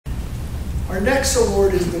Our next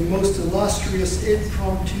award is the Most Illustrious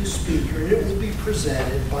Impromptu Speaker, and it will be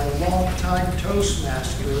presented by longtime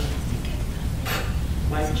Toastmaster,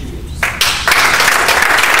 Mike Jeeves.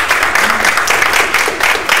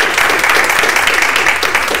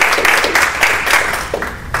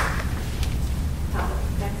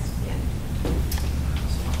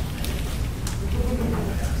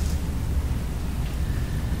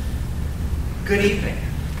 Good evening.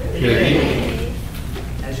 Good evening.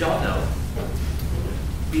 As y'all know,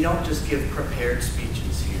 we don't just give prepared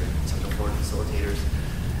speeches here at some of the floor facilitators.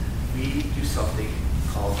 We do something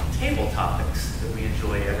called table topics that we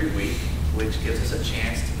enjoy every week, which gives us a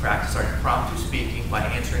chance to practice our impromptu speaking by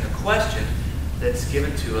answering a question that's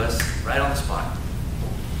given to us right on the spot.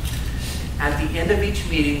 At the end of each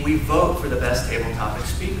meeting, we vote for the best table topic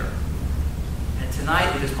speaker. And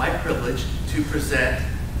tonight, it is my privilege to present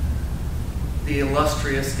the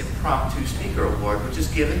Illustrious Impromptu Speaker Award, which is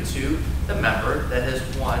given to the member that has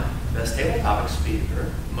won Best Table Topic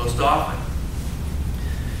Speaker most often.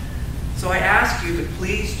 So I ask you to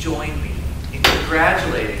please join me in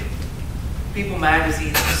congratulating People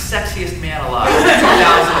Magazine's Sexiest Man Alive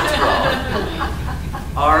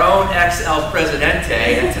 2012, our own ex-El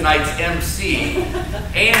Presidente and tonight's MC,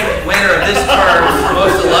 and winner of this term's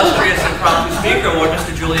Most Illustrious Impromptu Speaker Award,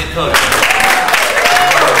 Mr. Julian Cote.